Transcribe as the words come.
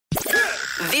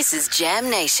This is Jam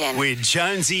Nation. With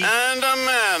Jonesy and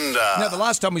Amanda. Now, the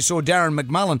last time we saw Darren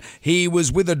McMullen, he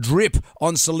was with a drip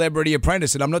on Celebrity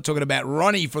Apprentice, and I'm not talking about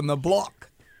Ronnie from the Block.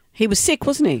 He was sick,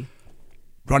 wasn't he?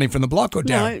 Ronnie from the Block or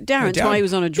Darren? No, Darren's why he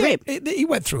was on a drip. Yeah, he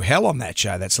went through hell on that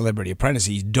show, that Celebrity Apprentice.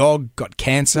 His dog got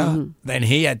cancer. Then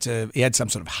he had some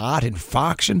sort of heart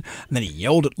infarction, and then he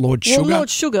yelled at Lord Sugar. Well, Lord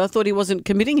Sugar thought he wasn't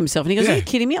committing himself, and he goes, Yeah. "Are you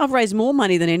kidding me? I've raised more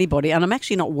money than anybody, and I'm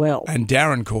actually not well." And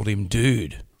Darren called him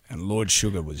dude, and Lord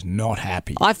Sugar was not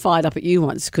happy. I fired up at you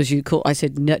once because I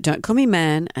said, "No, don't call me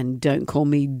man and don't call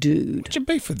me dude." What's your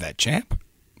beef with that, champ?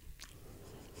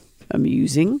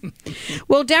 Amusing.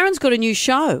 Well, Darren's got a new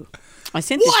show. I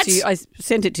sent this to you. I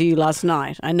sent it to you last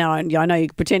night. I know you're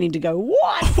pretending to go,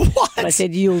 what? What? But I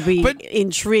said you'll be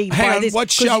intrigued Hang by on, this.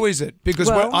 what show is it? Because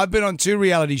I've been on 2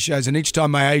 reality shows, and each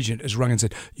time my agent has rung and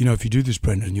said, if you do this,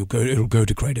 Brendan, it'll go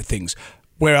to greater things.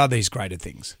 Where are these greater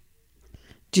things?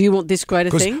 Do you want this greater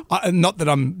thing? Not that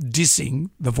I'm dissing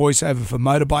the voiceover for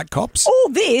Motorbike Cops. All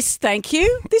this, thank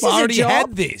you. This is I already a job.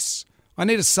 had this. I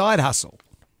need a side hustle.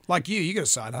 Like you got a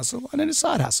side hustle. I need a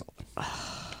side hustle.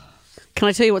 Can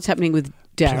I tell you what's happening with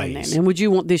Darren Please. then? And would you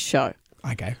want this show?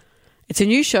 Okay. It's a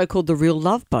new show called The Real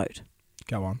Love Boat.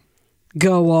 Go on.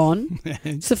 Go on.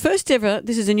 It's the first ever,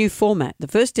 this is a new format, the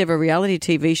first ever reality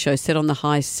TV show set on the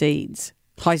high seas.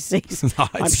 High seas.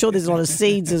 I'm sure there's a lot of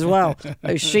seeds as well.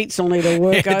 Those sheets will need to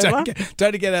work over.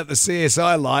 Don't get out the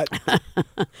CSI light.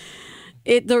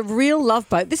 The Real Love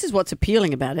Boat, this is what's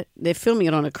appealing about it. They're filming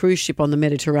it on a cruise ship on the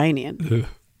Mediterranean.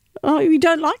 Oh, you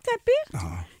don't like that bit?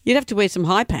 Oh. You'd have to wear some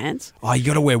high pants. Oh, you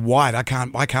got to wear white. I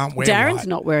can't wear Darren's white.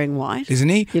 not wearing white. Isn't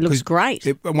he? He looks great.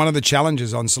 One of the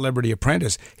challenges on Celebrity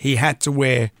Apprentice, he had to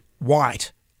wear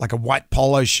white, like a white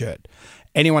polo shirt.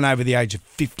 Anyone over the age of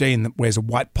 15 that wears a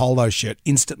white polo shirt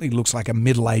instantly looks like a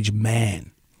middle-aged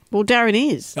man. Well, Darren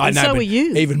is. I and know, so but are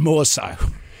you. Even more so.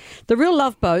 The Real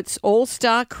Love Boat's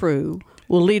all-star crew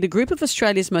will lead a group of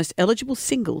Australia's most eligible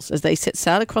singles as they set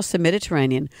sail across the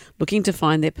Mediterranean looking to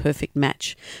find their perfect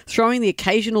match, throwing the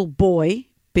occasional boy,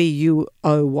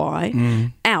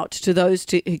 B-U-O-Y, out to those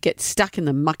who get stuck in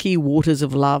the mucky waters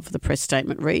of love, the press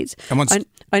statement reads. And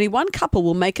only one couple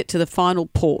will make it to the final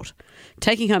port,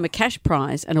 taking home a cash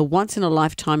prize and a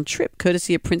once-in-a-lifetime trip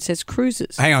courtesy of Princess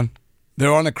Cruises. Hang on.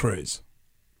 They're on a cruise.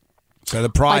 So the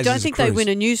prize is I don't think they win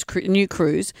a new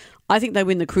cruise. I think they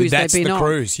win the cruise That's they've been the on.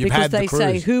 cruise. You've because had the they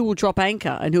say cruise. who will drop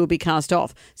anchor and who will be cast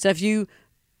off. So if you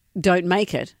don't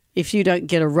make it, if you don't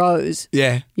get a rose,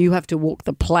 you have to walk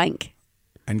the plank.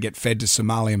 And get fed to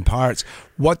Somalian pirates.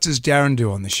 What does Darren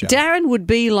do on the show? Darren would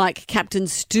be like Captain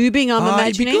Stubing, I'm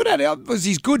imagining. He'd be good at it.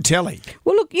 He's good telly.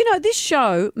 Well, look, this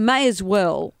show may as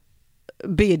well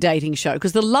be a dating show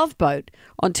because the Love Boat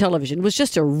on television was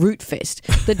just a root fest.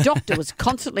 The doctor was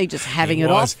constantly just having it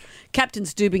off. Captain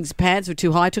Stubing's pants were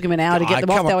too high. It took him an hour to get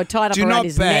them off. They were tied up around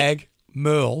his neck. Do not bag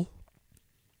Merle.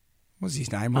 What was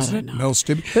his name? Wasn't it? Merle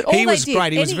Stubing. But He was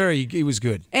great. He was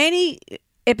good. Any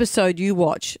episode you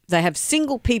watch, they have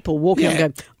single people walking and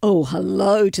going, "Oh,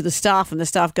 hello" to the staff, and the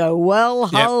staff go, "Well,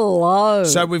 hello."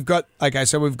 So we've got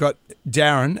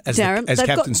Darren as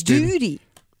Captain Stubing. Duty.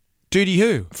 Duty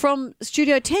who? From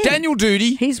Studio 10. Daniel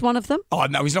Duty. He's one of them. Oh,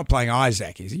 no, he's not playing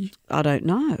Isaac, is he? I don't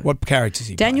know. What character is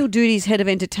he Daniel Duty's head of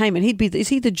entertainment. Is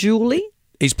he the Julie?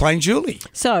 He's playing Julie.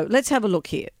 So let's have a look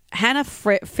here. Hannah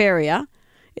Ferrier.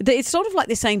 It's sort of like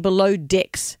they're saying Below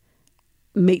Decks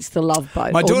meets the Love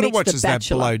Boat. My daughter meets watches the that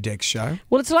Bachelor. Below Decks show.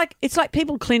 Well, it's like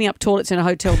people cleaning up toilets in a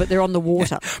hotel, but they're on the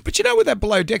water. But with that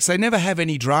Below Decks, they never have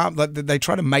any drama. Like, they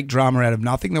try to make drama out of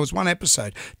nothing. There was one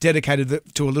episode dedicated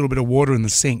to a little bit of water in the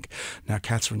sink. Now,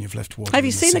 Catherine, you've left water. Have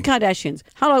you seen the Kardashians?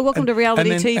 Hello, welcome to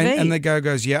reality TV. And the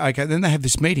goes, yeah, okay. Then they have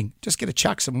this meeting. Just get a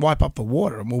chucks and wipe up the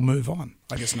water, and we'll move on.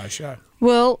 I guess no show.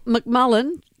 Well,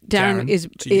 McMullen, Darren is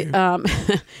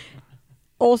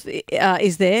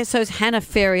there. So is Hannah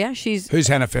Ferrier. Who's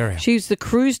Hannah Ferrier? She's the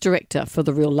cruise director for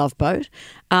The Real Love Boat.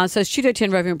 So Studio 10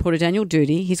 roving reporter Daniel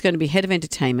Duty. He's going to be head of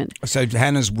entertainment. So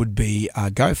Hannah's would be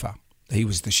Gopher. He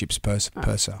was the ship's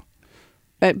purser.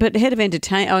 But head of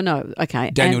entertainment. Oh no,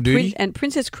 okay. Daniel Duty. And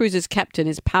Princess Cruises captain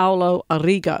is Paolo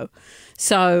Arrigo.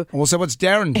 So also, what's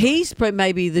Darren doing? He's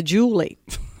probably the Julie.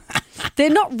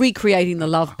 They're not recreating the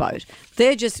Love Boat.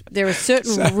 There are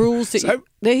certain rules that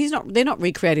they're not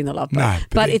recreating the Love Boat. No,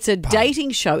 but it's a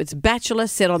dating show. It's Bachelor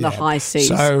set on the high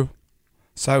seas.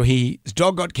 So his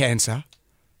dog got cancer.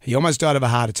 He almost died of a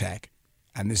heart attack,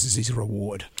 and this is his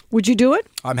reward. Would you do it?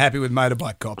 I'm happy with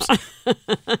Motorbike Cops.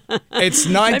 It's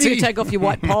 19. Maybe you take off your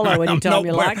white polo anytime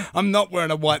you like. I'm not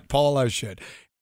wearing a white polo shirt.